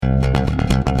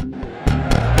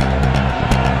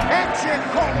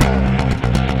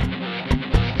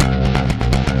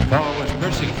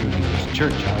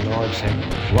church, our Lord said,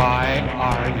 "Why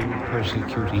are you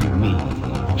persecuting me?"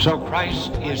 So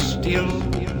Christ is still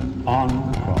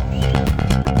on the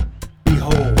cross.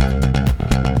 Behold,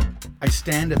 I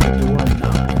stand at the door and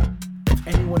knock. If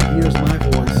anyone hears my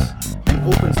voice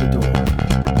and opens the door,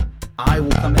 I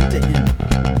will come into him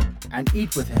and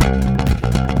eat with him,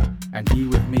 and he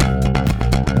with me.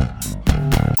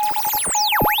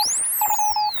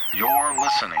 You're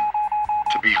listening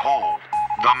to Behold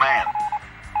the Man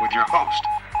with your host,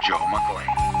 Joe McLean.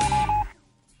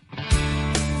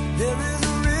 There is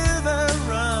a river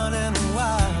running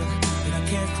wild that I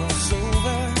can't cross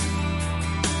over.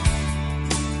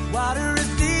 Water is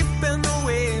deep and the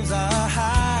waves are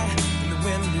high and the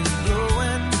wind is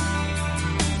blowing.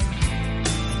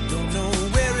 I don't know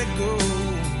where it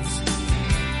goes,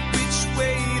 which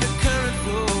way the current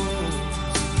flows.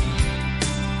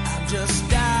 I'm just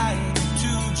dying to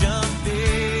jump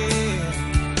in.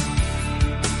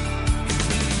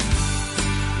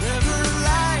 River of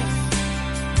life,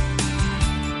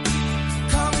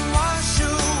 come wash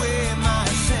away my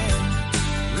sin.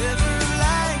 River of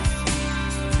life,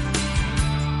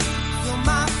 fill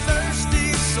my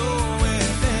thirsty soul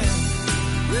within.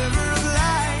 River of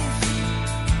life,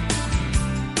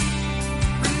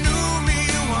 renew me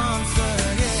once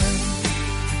again.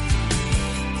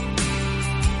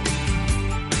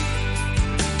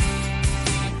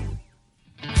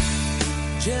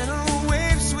 Gentle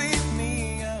waves sweep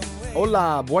me away.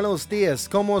 Hola, buenos dias,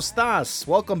 ¿cómo estás?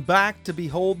 Welcome back to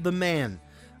Behold the Man.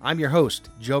 I'm your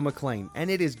host, Joe McLean, and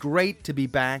it is great to be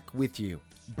back with you.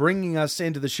 Bringing us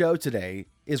into the show today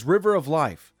is River of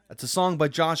Life. It's a song by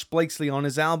Josh Blakesley on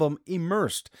his album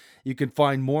Immersed. You can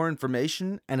find more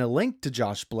information and a link to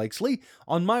Josh Blakesley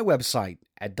on my website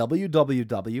at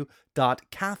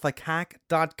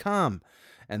www.catholichack.com.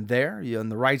 And there, on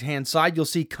the right-hand side, you'll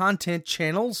see content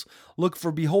channels. Look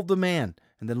for Behold the Man,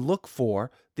 and then look for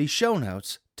the show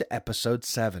notes to episode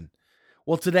 7.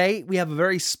 Well, today we have a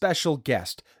very special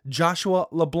guest, Joshua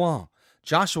LeBlanc.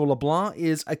 Joshua LeBlanc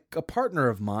is a partner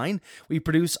of mine. We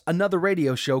produce another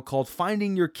radio show called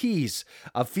Finding Your Keys,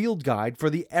 a field guide for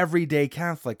the everyday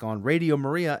Catholic on Radio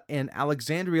Maria in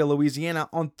Alexandria, Louisiana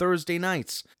on Thursday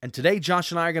nights. And today,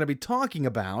 Josh and I are going to be talking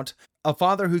about a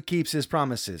father who keeps his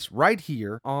promises right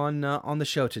here on the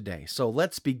show today. So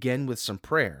let's begin with some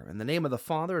prayer. In the name of the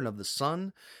Father, and of the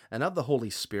Son, and of the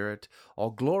Holy Spirit, all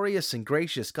glorious and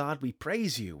gracious God, we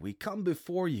praise you. We come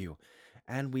before you,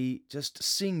 and we just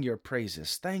sing your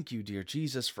praises. Thank you, dear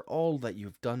Jesus, for all that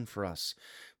you've done for us,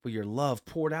 for your love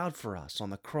poured out for us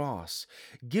on the cross,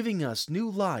 giving us new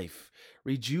life,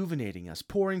 rejuvenating us,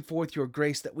 pouring forth your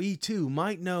grace that we too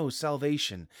might know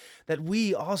salvation, that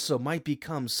we also might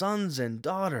become sons and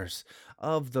daughters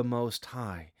of the Most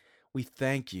High. We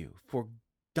thank you for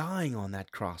dying on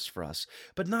that cross for us,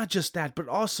 but not just that, but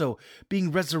also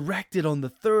being resurrected on the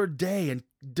third day and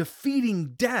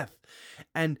defeating death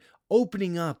and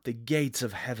opening up the gates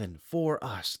of heaven for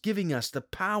us, giving us the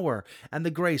power and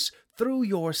the grace through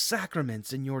your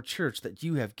sacraments in your church that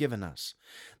you have given us,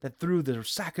 that through the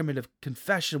sacrament of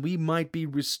confession we might be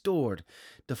restored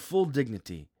to full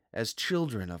dignity as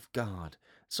children of God.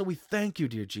 So we thank you,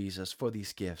 dear Jesus, for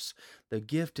these gifts, the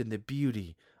gift and the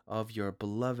beauty of your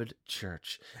beloved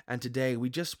church. And today we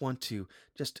just want to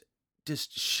just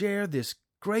share this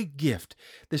great gift,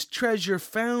 this treasure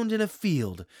found in a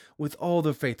field with all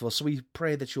the faithful. So we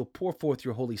pray that you'll pour forth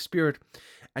your Holy Spirit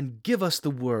and give us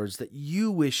the words that you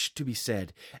wish to be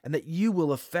said, and that you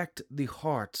will affect the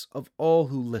hearts of all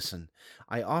who listen.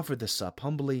 I offer this up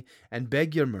humbly and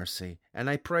beg your mercy, and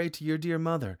I pray to your dear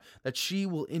mother that she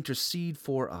will intercede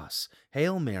for us.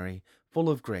 Hail Mary,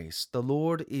 full of grace, the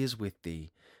Lord is with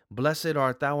thee. Blessed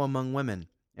art thou among women,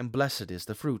 and blessed is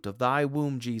the fruit of thy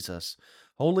womb, Jesus.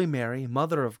 Holy Mary,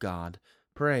 Mother of God,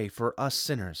 pray for us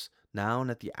sinners, now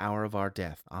and at the hour of our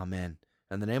death. Amen.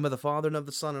 In the name of the Father, and of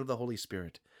the Son, and of the Holy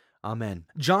Spirit. Amen.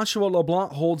 Joshua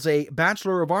LeBlanc holds a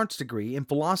Bachelor of Arts degree in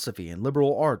Philosophy and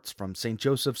Liberal Arts from St.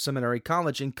 Joseph Seminary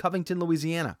College in Covington,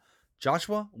 Louisiana.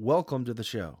 Joshua, welcome to the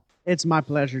show. It's my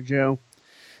pleasure, Joe.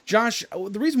 Josh,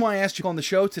 the reason why I asked you on the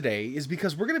show today is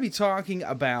because we're going to be talking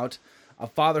about a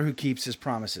father who keeps his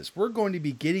promises. We're going to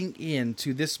be getting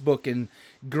into this book in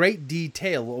great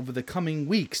detail over the coming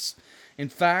weeks. In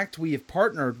fact, we have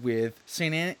partnered with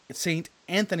St.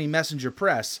 Anthony Messenger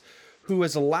Press, who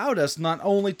has allowed us not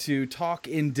only to talk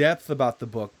in depth about the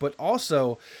book, but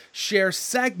also share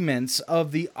segments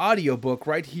of the audiobook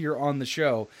right here on the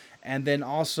show, and then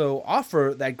also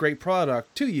offer that great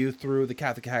product to you through the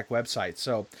Catholic Hack website.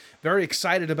 So very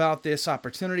excited about this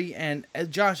opportunity. And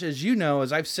Josh, as you know,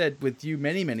 as I've said with you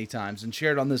many, many times and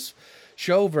shared on this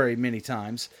show very many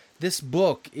times, this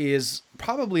book is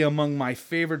probably among my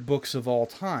favorite books of all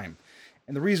time.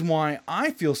 And the reason why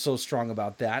I feel so strong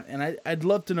about that, and I'd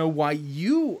love to know why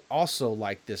you also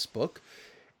like this book.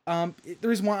 The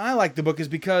reason why I like the book is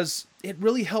because it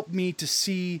really helped me to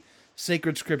see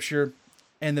sacred scripture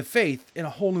and the faith in a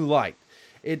whole new light.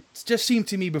 It just seemed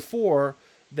to me before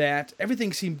that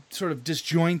everything seemed sort of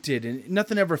disjointed and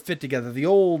nothing ever fit together. The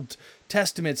Old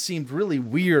Testament seemed really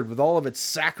weird with all of its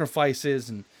sacrifices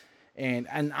and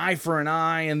an eye for an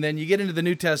eye, and then you get into the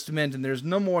New Testament and there's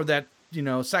no more of that,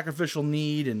 sacrificial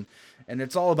need, and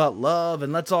it's all about love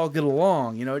and let's all get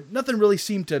along. Nothing really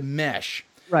seemed to mesh.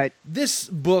 Right. This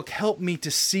book helped me to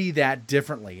see that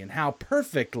differently and how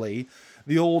perfectly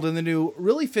the old and the new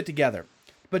really fit together.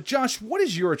 But Josh, what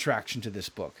is your attraction to this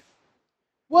book?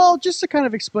 Well, just to kind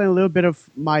of explain a little bit of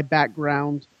my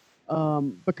background,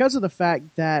 because of the fact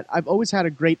that I've always had a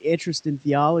great interest in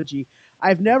theology,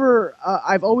 I've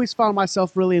always found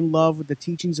myself really in love with the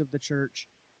teachings of the church,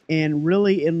 and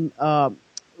really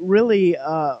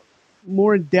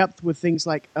more in depth with things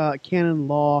like canon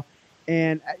law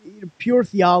and pure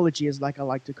theology, is like I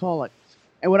like to call it.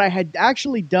 And what I had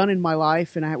actually done in my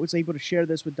life, and I was able to share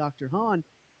this with Dr. Hahn,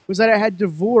 was that I had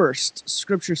divorced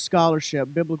scripture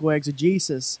scholarship, biblical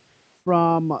exegesis,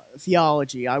 from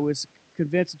theology. I was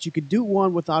convinced that you could do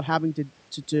one without having to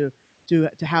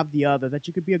have the other, that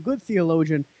you could be a good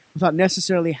theologian without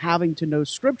necessarily having to know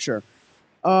scripture.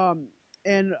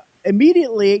 And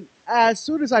immediately, as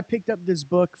soon as I picked up this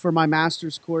book for my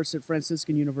master's course at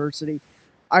Franciscan University,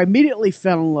 I immediately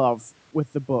fell in love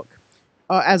with the book.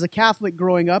 As a Catholic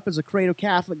growing up, as a cradle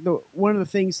Catholic, one of the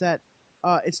things that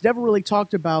it's never really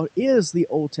talked about is the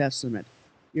Old Testament.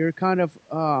 You're kind of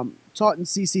taught in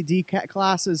CCD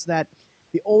classes that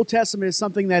the Old Testament is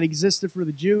something that existed for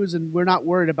the Jews, and we're not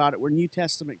worried about it. We're New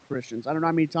Testament Christians. I don't know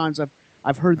how many times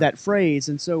I've heard that phrase.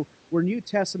 And so we're New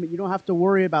Testament. You don't have to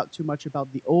worry about too much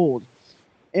about the Old.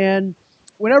 And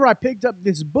whenever I picked up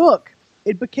this book,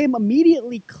 it became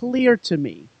immediately clear to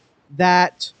me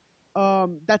that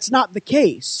that's not the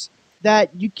case. That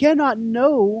you cannot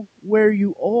know where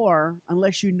you are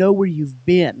unless you know where you've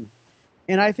been.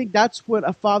 And I think that's what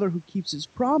A Father Who Keeps His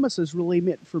Promises really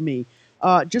meant for me.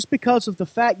 Just because of the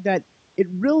fact that it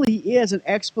really is an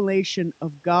explanation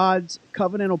of God's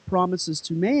covenantal promises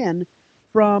to man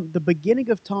from the beginning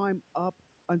of time up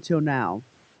until now.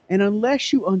 And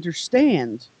unless you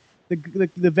understand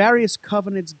the various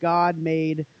covenants God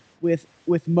made with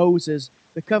Moses,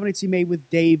 the covenants he made with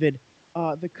David,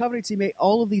 the covenants he made,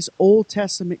 all of these Old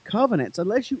Testament covenants,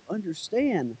 unless you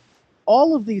understand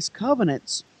all of these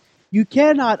covenants, you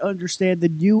cannot understand the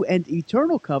new and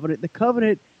eternal covenant, the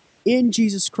covenant in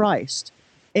Jesus Christ.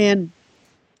 And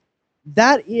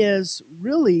that is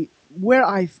really where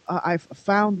I've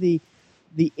found the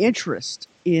interest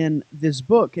in this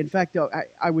book. In fact,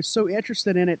 I was so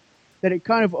interested in it that it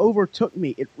kind of overtook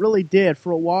me. It really did.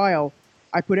 For a while,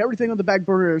 I put everything on the back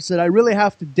burner and said, I really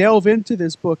have to delve into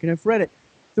this book. And I've read it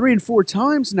 3 and 4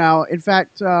 times now. In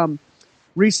fact,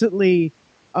 recently,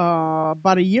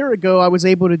 about a year ago, I was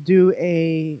able to do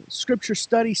a scripture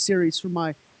study series for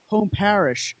my home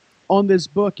parish on this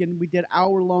book, and we did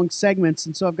hour-long segments.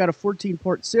 And so I've got a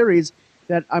 14-part series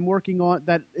that I'm working on,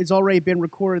 that has already been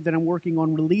recorded, that I'm working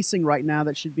on releasing right now,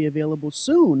 that should be available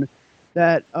soon,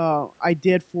 that I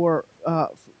did for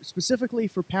specifically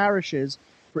for parishes,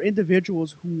 for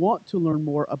individuals who want to learn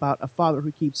more about A Father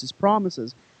Who Keeps His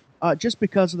Promises, just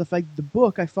because of the fact that the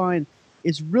book, I find,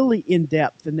 is really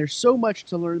in-depth, and there's so much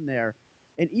to learn there.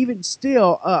 And even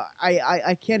still,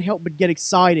 I can't help but get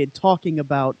excited talking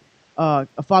about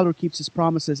A Father Who Keeps His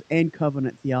Promises and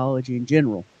covenant theology in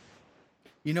general.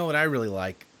 You know what I really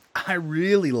like? I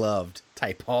really loved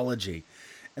typology.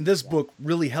 And this book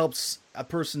really helps a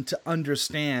person to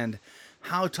understand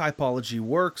how typology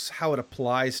works, how it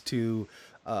applies to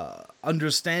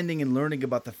understanding and learning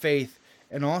about the faith,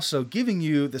 and also giving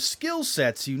you the skill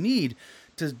sets you need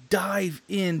to dive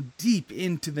in deep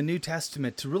into the New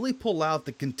Testament, to really pull out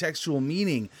the contextual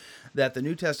meaning that the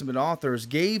New Testament authors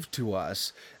gave to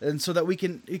us, and so that we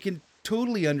can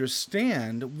totally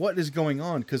understand what is going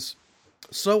on. Because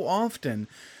so often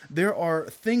there are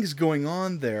things going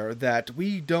on there that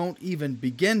we don't even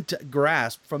begin to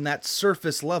grasp from that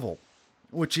surface level,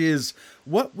 which is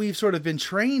what we've sort of been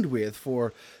trained with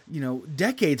for,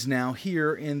 decades now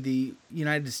here in the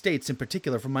United States in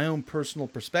particular. From my own personal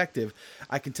perspective,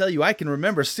 I can tell you, I can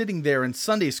remember sitting there in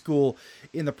Sunday school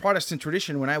in the Protestant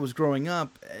tradition when I was growing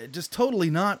up, just totally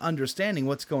not understanding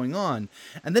what's going on.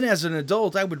 And then as an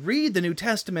adult, I would read the New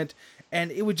Testament,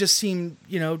 and it would just seem,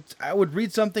 I would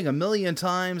read something a million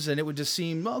times, and it would just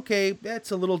seem, okay,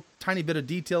 that's a little tiny bit of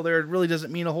detail there. It really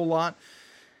doesn't mean a whole lot.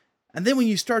 And then when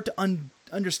you start to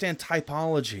understand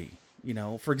typology,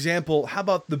 for example, how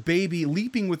about the baby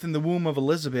leaping within the womb of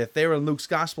Elizabeth there in Luke's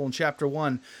Gospel in chapter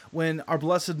 1 when our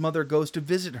Blessed Mother goes to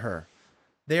visit her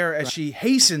there as she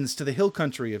hastens to the hill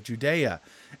country of Judea.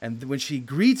 And when she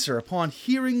greets her, upon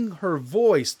hearing her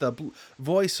voice, the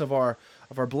voice of our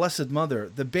Blessed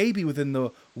Mother, the baby within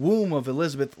the womb of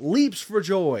Elizabeth leaps for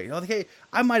joy. Okay,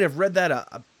 I might have read that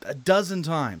a dozen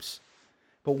times.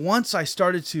 But once I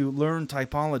started to learn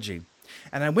typology,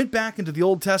 and I went back into the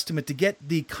Old Testament to get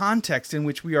the context in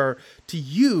which we are to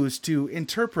use to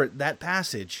interpret that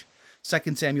passage,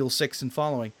 2 Samuel 6 and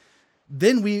following,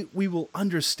 then we will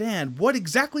understand what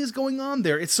exactly is going on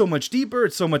there. It's so much deeper.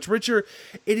 It's so much richer.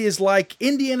 It is like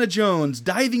Indiana Jones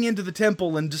diving into the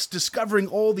temple and just discovering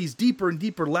all these deeper and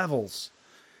deeper levels.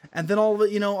 And then all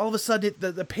of a sudden,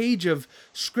 the page of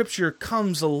Scripture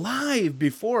comes alive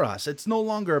before us. It's no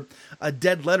longer a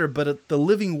dead letter, but the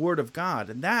living Word of God.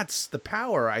 And that's the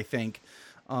power, I think,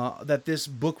 that this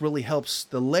book really helps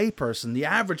the layperson, the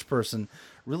average person,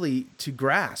 really to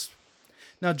grasp.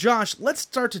 Now, Josh, let's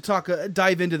start to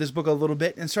dive into this book a little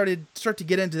bit and start to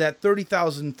get into that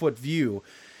 30,000-foot view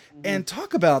and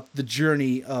talk about the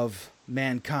journey of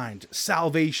mankind,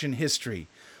 salvation history.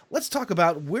 Let's talk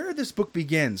about where this book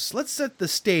begins. Let's set the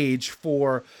stage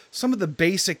for some of the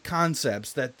basic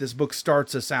concepts that this book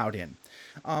starts us out in.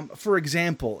 For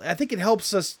example, I think it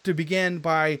helps us to begin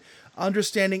by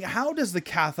understanding how does the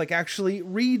Catholic actually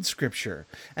read Scripture,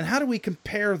 and how do we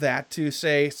compare that to,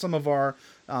 say, some of our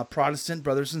Protestant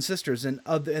brothers and sisters and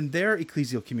their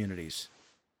ecclesial communities.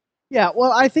 Yeah,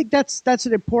 well, I think that's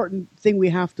an important thing we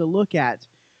have to look at,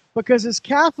 because as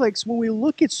Catholics, when we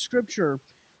look at Scripture,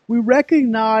 we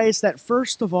recognize that,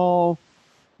 first of all,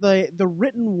 the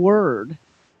written Word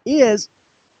is,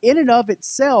 in and of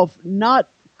itself, not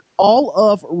all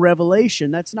of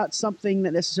revelation. That's not something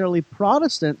that necessarily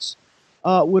Protestants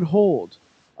would hold.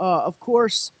 Of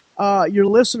course, your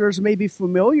listeners may be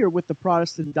familiar with the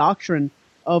Protestant doctrine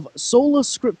of sola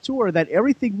scriptura, that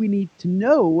everything we need to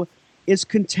know is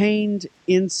contained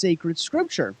in sacred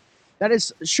Scripture. That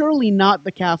is surely not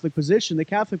the Catholic position. The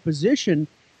Catholic position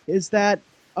is that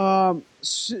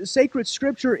sacred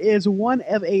Scripture is one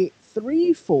of a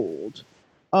threefold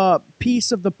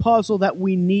piece of the puzzle that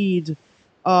we need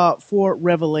for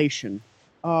revelation.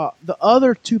 The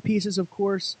other two pieces, of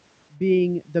course,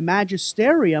 being the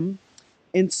magisterium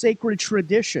and sacred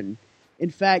tradition. In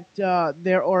fact,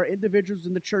 there are individuals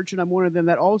in the church, and I'm one of them,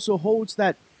 that also holds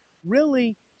that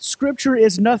really Scripture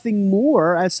is nothing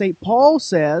more, as St. Paul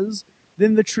says,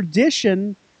 than the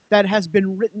tradition that has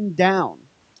been written down.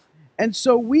 And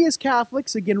so we as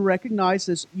Catholics, again, recognize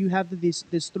this. You have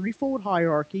this threefold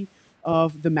hierarchy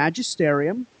of the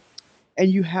magisterium, and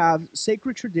you have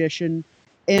sacred tradition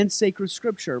and sacred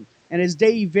Scripture. And as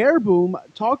Dei Verbum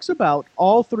talks about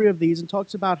all three of these and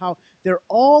talks about how they're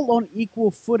all on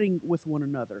equal footing with one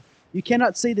another. You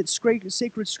cannot say that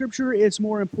sacred Scripture is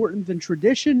more important than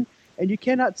tradition, and you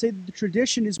cannot say that the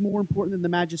tradition is more important than the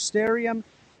magisterium.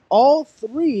 All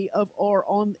three are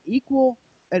on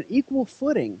an equal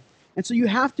footing. And so you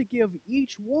have to give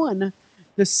each one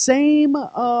the same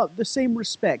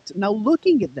respect. Now,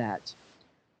 looking at that,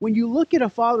 when you look at a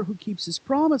father who keeps his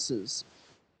promises,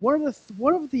 one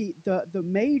of the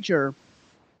major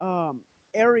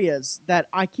areas that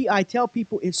I tell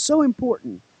people is so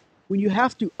important when you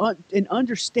have to in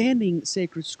understanding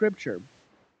sacred Scripture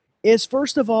is,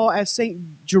 first of all, as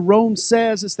St. Jerome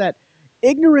says, is that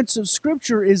ignorance of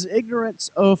Scripture is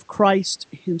ignorance of Christ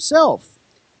himself.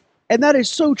 And that is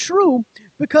so true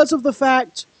because of the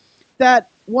fact that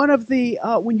one of the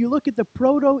when you look at the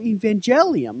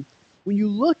Proto-Evangelium, when you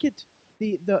look at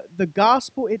the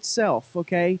gospel itself,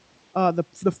 okay,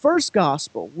 the first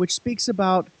gospel, which speaks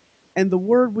about, and the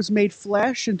Word was made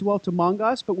flesh and dwelt among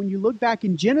us. But when you look back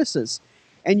in Genesis,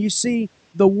 and you see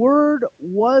the Word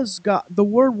was God, the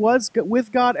Word was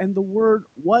with God, and the Word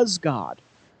was God.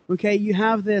 Okay, you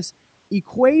have this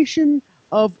equation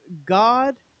of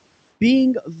God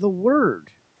being the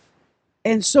Word.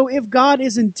 And so if God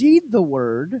is indeed the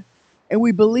Word, and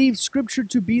we believe Scripture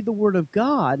to be the Word of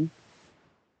God,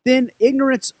 then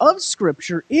ignorance of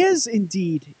Scripture is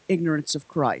indeed ignorance of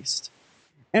Christ,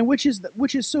 and which is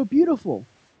so beautiful.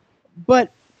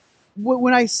 But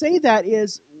when I say that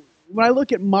is, when I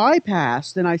look at my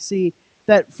past and I see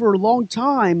that for a long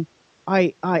time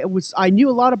I knew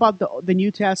a lot about the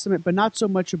New Testament, but not so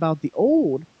much about the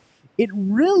Old. It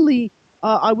really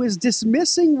I was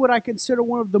dismissing what I consider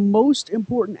one of the most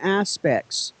important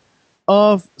aspects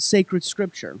of sacred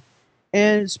Scripture.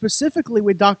 And specifically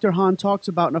what Dr. Hahn talks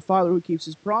about in A Father Who Keeps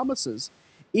His Promises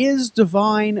is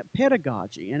divine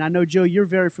pedagogy. And I know, Joe, you're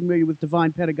very familiar with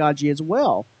divine pedagogy as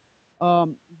well.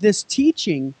 This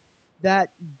teaching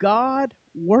that God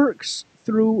works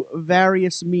through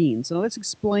various means. Now, let's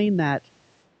explain that,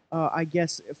 I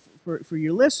guess, for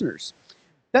your listeners.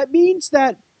 That means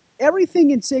that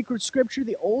everything in sacred scripture,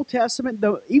 the Old Testament,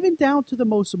 even down to the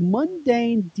most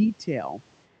mundane detail,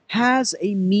 has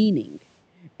a meaning.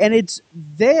 And it's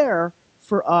there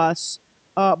for us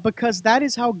because that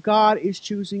is how God is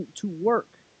choosing to work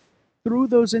through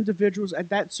those individuals at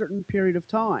that certain period of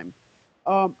time.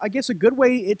 I guess a good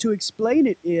way to explain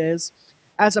it is,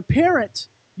 as a parent,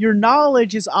 your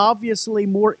knowledge is obviously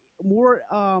more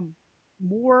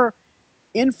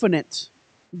infinite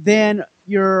than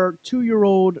your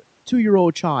two-year-old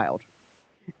child,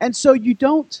 and so you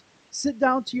don't sit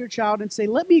down to your child and say,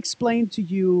 "Let me explain to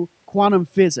you quantum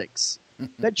physics."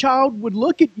 That child would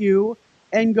look at you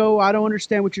and go, "I don't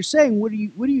understand what you're saying. What are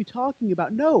you talking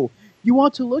about?" No, you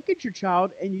want to look at your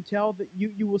child and you tell that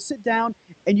you will sit down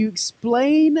and you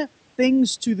explain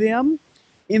things to them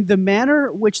in the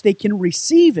manner which they can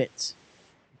receive it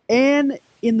and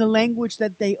in the language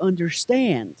that they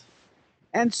understand.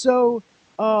 And so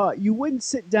you wouldn't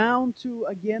sit down to,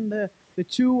 again, the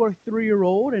 2 or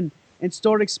 3-year-old and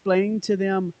start explaining to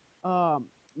them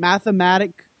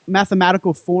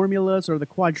mathematical formulas or the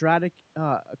quadratic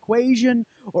equation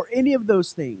or any of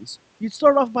those things. You'd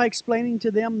start off by explaining to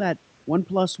them that 1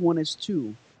 plus 1 is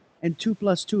 2 and 2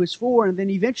 plus 2 is 4, and then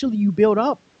eventually you build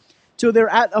up till they're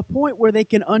at a point where they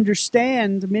can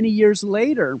understand many years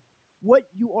later what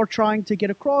you are trying to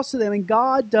get across to them. And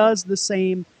God does the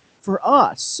same for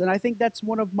us. And I think that's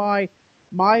one of my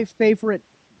favorite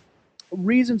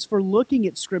reasons for looking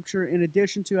at Scripture, in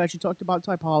addition to, as you talked about,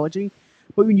 typology.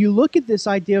 But when you look at this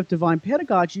idea of divine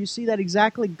pedagogy, you see that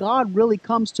exactly God really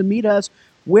comes to meet us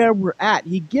where we're at.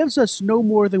 He gives us no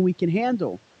more than we can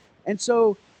handle. And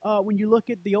so when you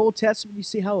look at the Old Testament, you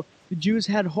see how the Jews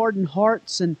had hardened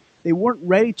hearts and they weren't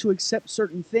ready to accept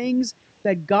certain things,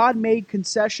 that God made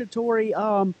concessionatory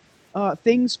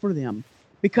things for them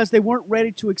because they weren't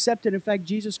ready to accept it. In fact,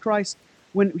 Jesus Christ,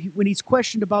 when he's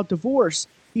questioned about divorce,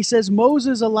 he says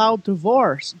Moses allowed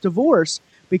divorce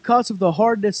because of the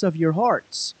hardness of your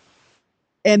hearts.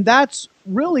 And that's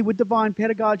really what divine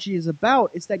pedagogy is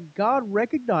about. It's that God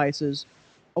recognizes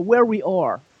where we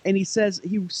are. And he says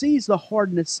he sees the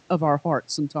hardness of our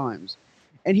hearts sometimes.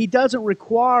 And he doesn't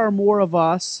require more of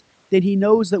us than he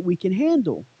knows that we can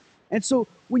handle. And so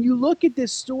when you look at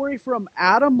this story from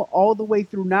Adam all the way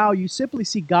through now, you simply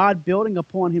see God building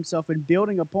upon himself and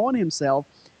building upon himself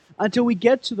until we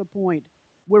get to the point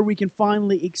where we can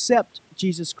finally accept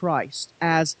Jesus Christ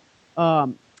as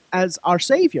our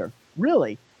Savior,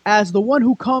 really, as the one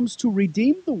who comes to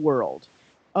redeem the world.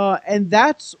 And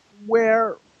that's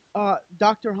where,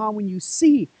 Dr. Hahn, when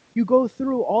you go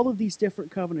through all of these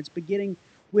different covenants, beginning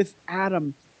with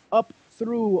Adam, up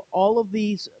through all of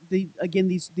these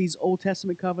Old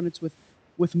Testament covenants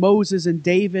with Moses and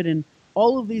David and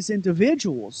all of these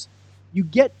individuals, you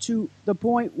get to the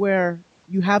point where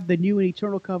you have the new and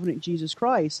eternal covenant, Jesus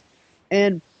Christ.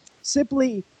 And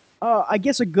simply, I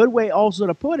guess a good way also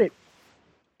to put it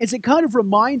is, it kind of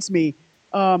reminds me,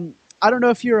 I don't know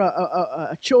if you're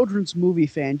a children's movie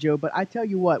fan, Joe, but I tell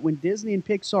you what, when Disney and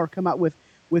Pixar come out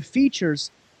with features,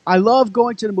 I love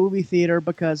going to the movie theater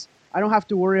because I don't have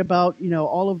to worry about,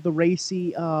 all of the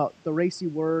racy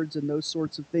words and those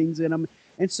sorts of things in them.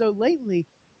 And so lately,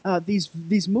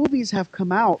 these movies have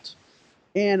come out,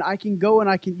 and I can go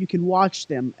and you can watch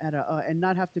them and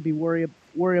not have to be worry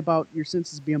about your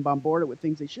senses being bombarded with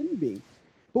things they shouldn't be.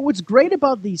 But what's great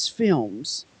about these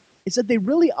films is that they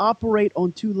really operate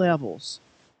on two levels.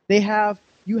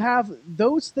 You have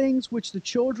those things which the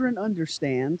children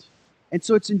understand, and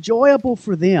so it's enjoyable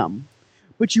for them.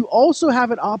 But you also have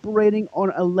it operating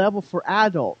on a level for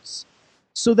adults,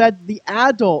 so that the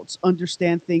adults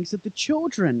understand things that the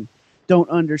children don't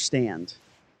understand.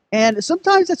 And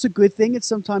sometimes that's a good thing, and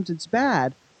sometimes it's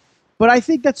bad. But I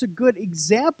think that's a good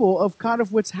example of kind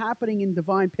of what's happening in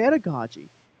divine pedagogy,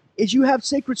 is you have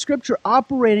sacred scripture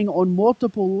operating on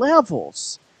multiple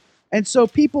levels. And so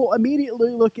people immediately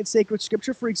look at sacred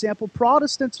scripture. For example,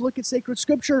 Protestants look at sacred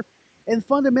scripture, and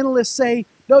fundamentalists say,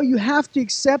 no, you have to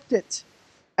accept it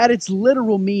at its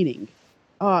literal meaning.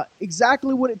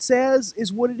 Exactly what it says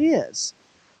is what it is.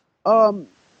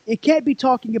 It can't be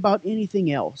talking about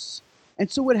anything else.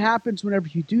 And so what happens whenever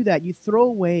you do that, you throw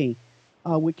away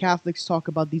what Catholics talk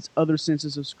about, these other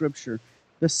senses of Scripture,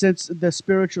 the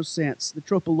spiritual sense, the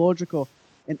tropological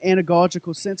and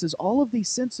anagogical senses. All of these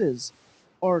senses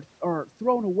are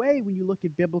thrown away when you look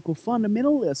at biblical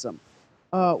fundamentalism,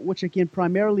 which again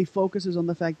primarily focuses on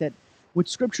the fact that what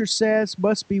Scripture says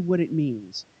must be what it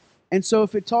means. And so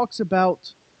if it talks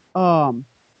about um,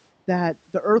 that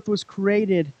the earth was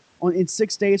created in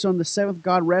 6 days, on the seventh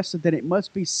God rested, then it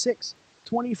must be 6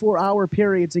 24-hour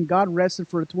periods, and God rested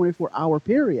for a 24-hour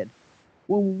period.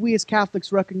 Well, we as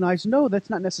Catholics recognize, no, that's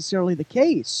not necessarily the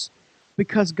case,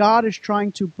 because God is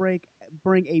trying to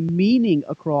bring a meaning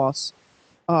across,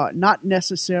 not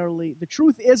necessarily, the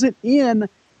truth isn't in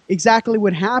exactly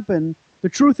what happened. The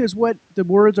truth is what the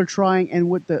words are trying, and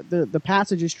what the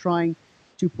passage is trying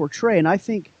to portray. And I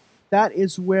think that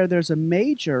is where there's a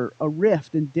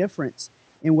rift and difference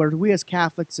in where we as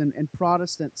Catholics and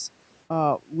Protestants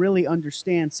really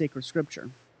understand sacred Scripture.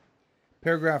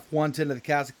 Paragraph 110 of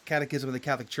the Catechism of the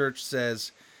Catholic Church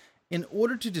says, in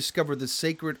order to discover the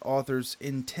sacred author's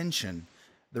intention,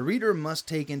 the reader must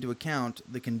take into account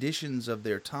the conditions of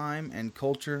their time and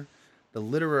culture, the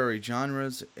literary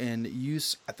genres in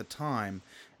use at the time,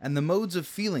 and the modes of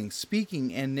feeling,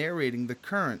 speaking, and narrating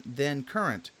then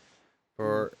current.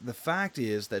 For the fact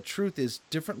is that truth is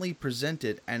differently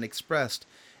presented and expressed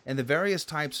in the various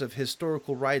types of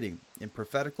historical writing, in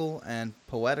prophetical and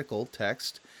poetical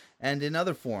text, and in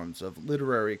other forms of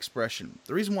literary expression.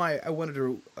 The reason why I wanted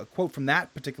to quote from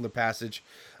that particular passage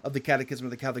of the Catechism of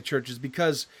the Catholic Church is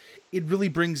because it really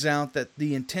brings out that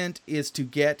the intent is to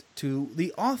get to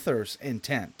the author's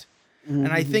intent. Mm-hmm.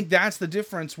 And I think that's the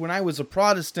difference. When I was a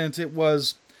Protestant, it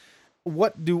was,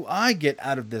 what do I get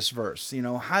out of this verse?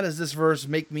 How does this verse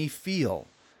make me feel?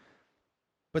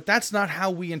 But that's not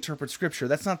how we interpret Scripture.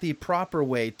 That's not the proper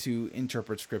way to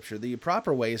interpret Scripture. The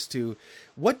proper way is to,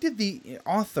 what did the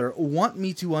author want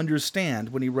me to understand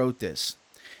when he wrote this?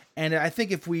 And I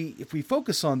think if we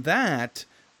focus on that,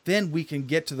 then we can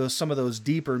get to some of those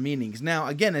deeper meanings. Now,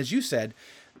 again, as you said,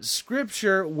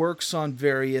 Scripture works on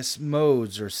various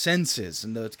modes or senses,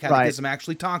 and the Catechism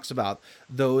actually talks about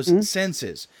those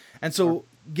senses. And so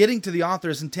getting to the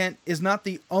author's intent is not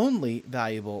the only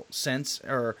valuable sense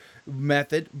or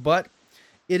method, but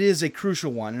it is a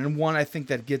crucial one, and one I think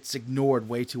that gets ignored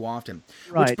way too often.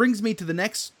 Right. Which brings me to the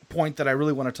next point that I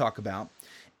really want to talk about,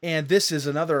 and this is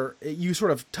another, you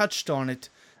sort of touched on it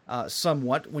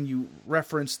somewhat when you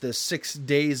referenced the 6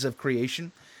 days of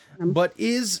creation, but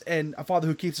and a Father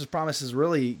Who Keeps His Promises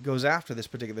really goes after this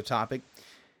particular topic,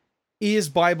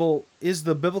 is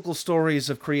the biblical stories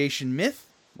of creation myth,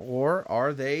 or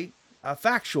are they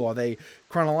factual? Are they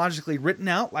chronologically written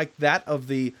out like that of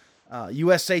the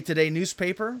USA Today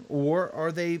newspaper, or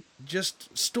are they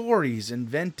just stories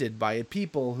invented by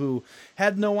people who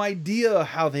had no idea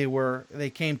how they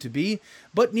came to be,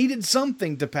 but needed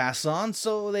something to pass on,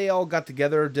 so they all got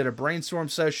together, did a brainstorm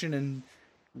session, and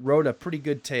wrote a pretty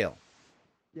good tale?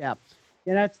 Yeah,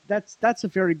 that's a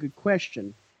very good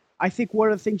question. I think one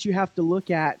of the things you have to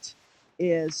look at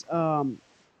is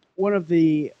one of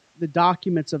the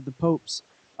documents of the popes,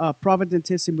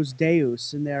 Providentissimus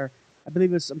Deus, in there. I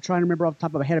believe I'm trying to remember off the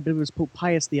top of my head, I believe it was Pope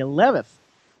Pius XI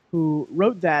who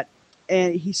wrote that.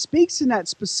 And he speaks in that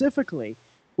specifically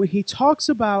when he talks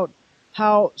about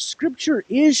how Scripture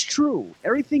is true.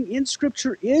 Everything in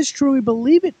Scripture is true. We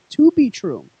believe it to be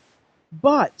true.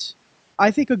 But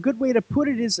I think a good way to put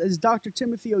it is, as Dr.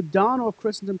 Timothy O'Donnell of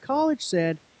Christendom College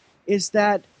said, is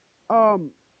that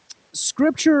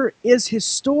Scripture is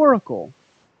historical,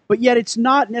 but yet it's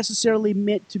not necessarily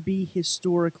meant to be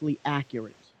historically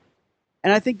accurate.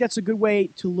 And I think that's a good way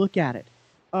to look at it.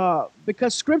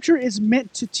 Because Scripture is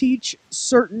meant to teach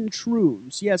certain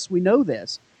truths. Yes, we know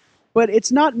this. But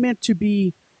it's not meant to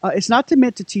be,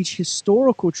 meant to teach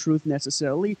historical truth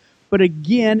necessarily. But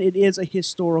again, it is a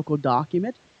historical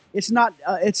document. It's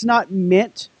not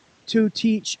meant to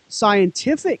teach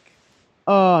scientific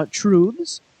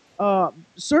truths.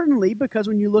 Certainly, because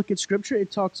when you look at Scripture, it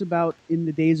talks about in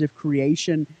the days of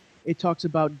creation, it talks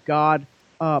about God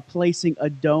placing a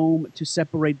dome to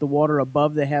separate the water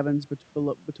above the heavens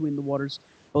between the waters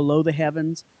below the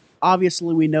heavens.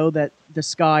 Obviously, we know that the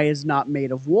sky is not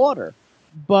made of water,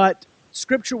 but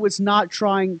Scripture was not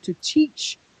trying to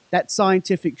teach that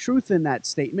scientific truth in that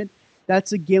statement.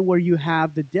 That's again where you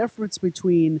have the difference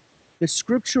between the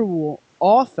scriptural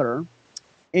author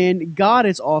and God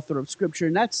as author of Scripture.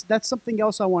 And that's something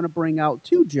else I want to bring out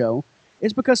too, Joe,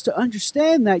 is because to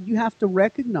understand that, you have to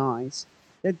recognize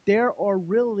that there are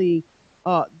really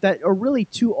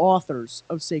two authors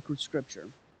of sacred Scripture.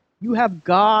 You have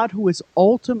God, who is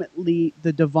ultimately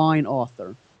the divine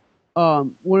author.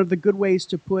 One of the good ways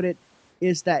to put it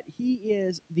is that he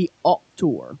is the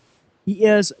auctor. He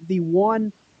is the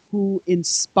one who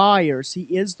inspires. He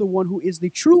is the one who is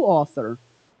the true author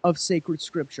of sacred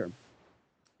Scripture.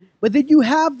 But then you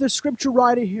have the Scripture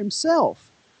writer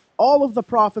himself, all of the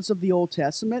prophets of the Old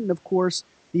Testament, and of course,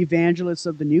 the evangelists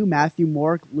of the New, Matthew,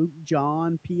 Mark, Luke,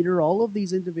 John, Peter, all of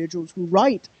these individuals who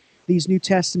write these New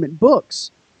Testament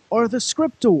books are the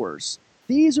scriptors.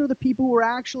 These are the people who are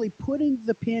actually putting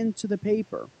the pen to the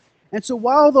paper. And so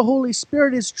while the Holy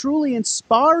Spirit is truly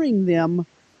inspiring them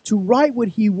to write what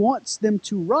he wants them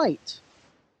to write,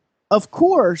 of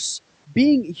course,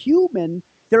 being human,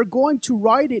 they're going to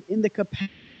write it in the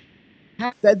capacity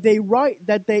that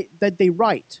they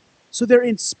write. So they're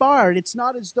inspired. It's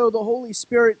not as though the Holy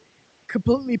Spirit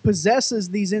completely possesses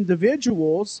these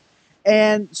individuals,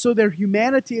 and so their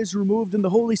humanity is removed and the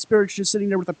Holy Spirit's just sitting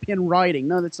there with a pen writing.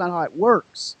 No, that's not how it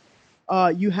works.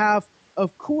 You have,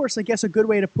 of course, I guess a good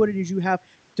way to put it is you have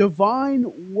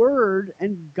divine word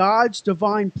and God's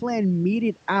divine plan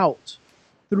meted out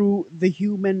through the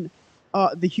human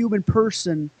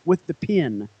person with the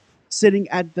pen sitting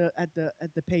at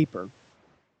the paper.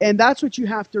 And that's what you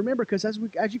have to remember, because as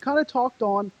you kind of talked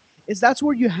on, is that's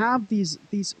where you have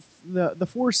the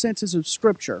four senses of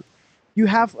Scripture. You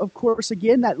have, of course,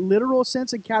 again, that literal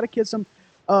sense in Catechism.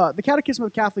 The Catechism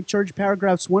of the Catholic Church,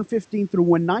 paragraphs 115 through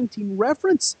 119,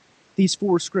 reference these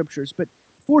four Scriptures. But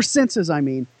four senses, I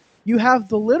mean. You have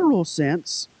the literal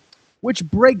sense, which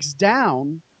breaks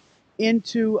down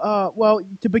into,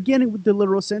 to begin with the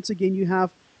literal sense, again, you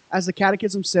have, as the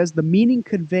Catechism says, the meaning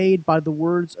conveyed by the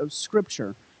words of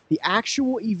Scripture. The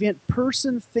actual event,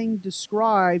 person, thing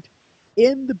described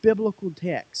in the biblical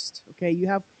text. Okay, you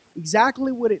have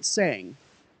exactly what it's saying,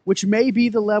 which may be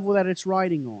the level that it's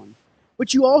writing on.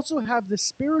 But you also have the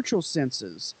spiritual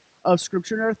senses of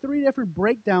Scripture. And there are three different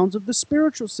breakdowns of the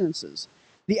spiritual senses.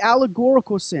 The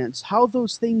allegorical sense, how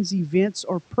those things, events,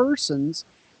 or persons,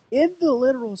 in the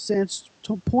literal sense,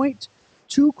 to point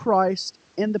to Christ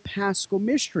in the Paschal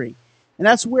mystery. And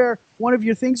that's where one of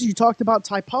your things you talked about,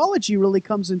 typology, really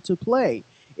comes into play.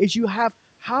 Is you have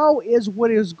how is what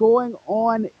is going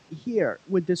on here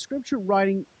with the Scripture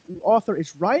writing, the author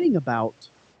is writing about,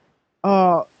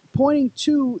 pointing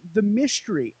to the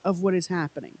mystery of what is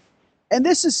happening. And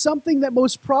this is something that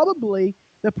most probably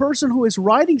the person who is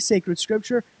writing sacred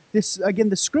Scripture, the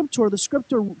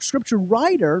Scripture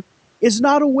writer, is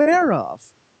not aware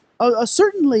of.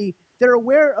 Certainly, they're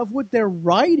aware of what they're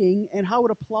writing and how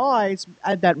it applies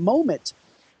at that moment,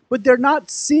 but they're not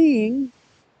seeing.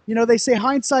 They say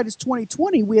hindsight is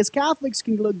 20/20. We as Catholics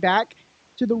can look back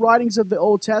to the writings of the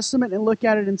Old Testament and look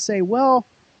at it and say, well,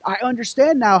 I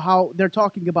understand now how they're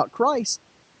talking about Christ.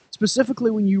 Specifically,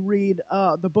 when you read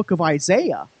the book of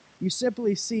Isaiah, you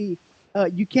simply see,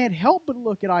 you can't help but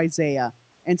look at Isaiah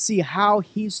and see how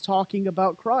he's talking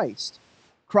about Christ.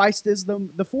 Christ is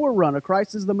the forerunner.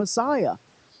 Christ is the Messiah.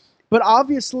 But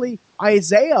obviously,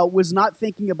 Isaiah was not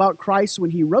thinking about Christ when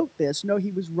he wrote this. No,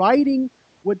 he was writing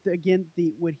what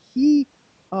he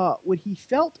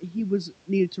felt he was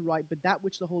needed to write, but that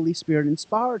which the Holy Spirit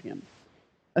inspired him.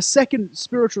 A second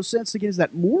spiritual sense, again, is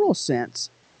that moral sense,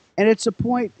 and it's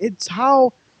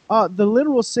how the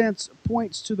literal sense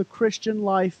points to the Christian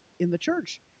life in the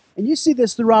church. And you see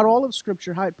this throughout all of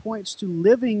Scripture, how it points to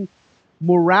living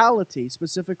morality,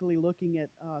 specifically looking at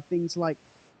things like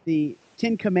the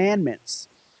Ten Commandments,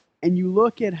 and you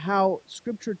look at how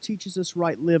Scripture teaches us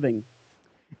right living.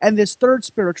 And this third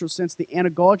spiritual sense, the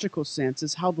anagogical sense,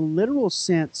 is how the literal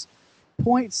sense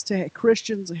points to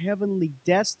Christians' heavenly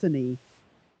destiny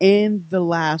and the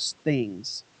last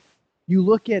things. You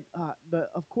look at,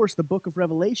 of course, the book of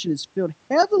Revelation is filled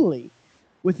heavily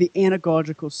with the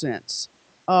anagogical sense.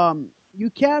 You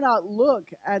cannot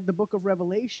look at the book of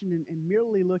Revelation and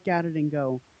merely look at it and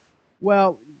go,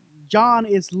 well, John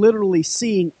is literally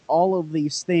seeing all of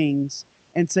these things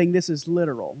and saying this is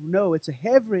literal. No, it's a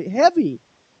heavily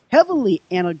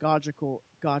anagogical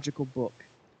book.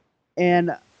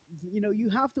 And, you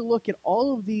have to look at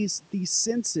all of these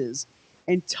senses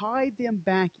and tie them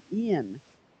back in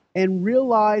and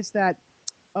realize that,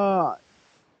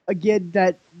 again,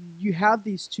 that you have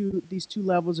these two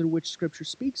levels in which Scripture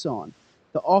speaks on.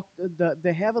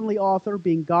 The heavenly author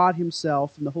being God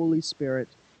himself and the Holy Spirit,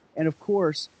 and of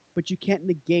course, but you can't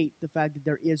negate the fact that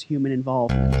there is human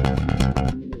involvement.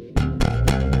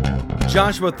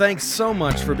 Joshua, thanks so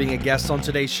much for being a guest on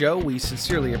today's show. We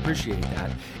sincerely appreciate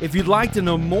that. If you'd like to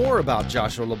know more about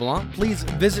Joshua LeBlanc, please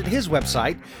visit his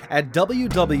website at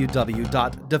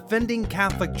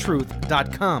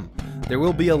www.defendingcatholictruth.com. There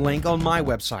will be a link on my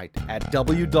website at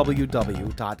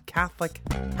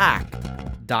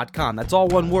www.catholichack.com. That's all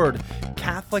one word,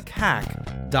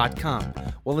 catholichack.com.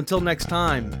 Well, until next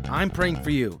time, I'm praying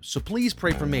for you, so please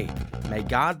pray for me. May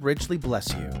God richly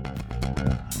bless you.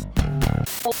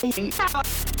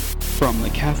 From the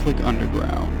Catholic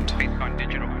Underground.